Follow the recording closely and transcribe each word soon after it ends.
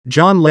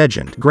John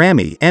Legend,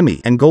 Grammy, Emmy,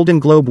 and Golden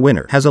Globe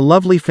winner, has a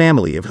lovely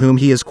family of whom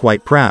he is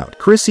quite proud.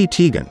 Chrissy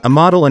Teigen, a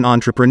model and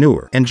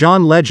entrepreneur, and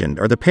John Legend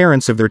are the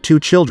parents of their two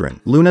children,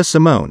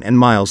 Simone and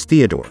Miles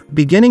Theodore.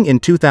 Beginning in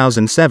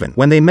 2007,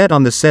 when they met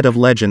on the set of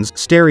Legend's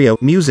stereo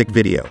music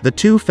video, the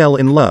two fell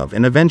in love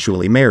and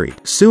eventually married.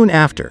 Soon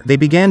after, they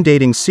began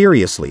dating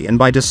seriously, and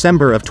by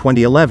December of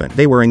 2011,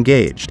 they were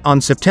engaged.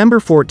 On September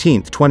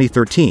 14,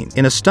 2013,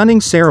 in a stunning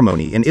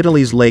ceremony in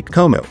Italy's Lake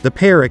Como, the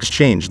pair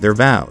exchanged their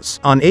vows.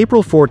 On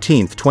April 14,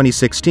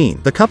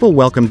 2016, the couple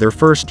welcomed their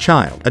first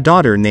child, a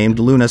daughter named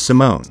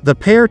Simone. The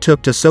pair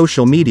took to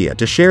social media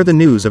to share the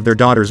news of their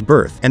daughter's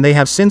birth, and they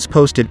have since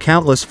posted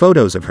countless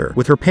photos of her,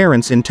 with her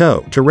parents in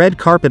tow, to red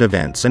carpet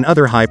events and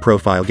other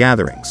high-profile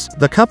gatherings.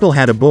 The couple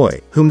had a boy,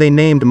 whom they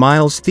named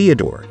Miles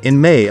Theodore, in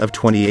May of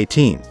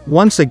 2018.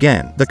 Once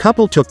again, the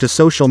couple took to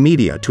social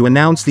media to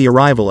announce the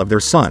arrival of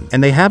their son,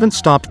 and they haven't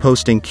stopped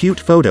posting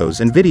cute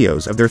photos and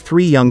videos of their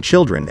three young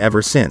children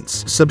ever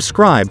since.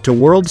 Subscribe to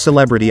World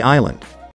Celebrity Island.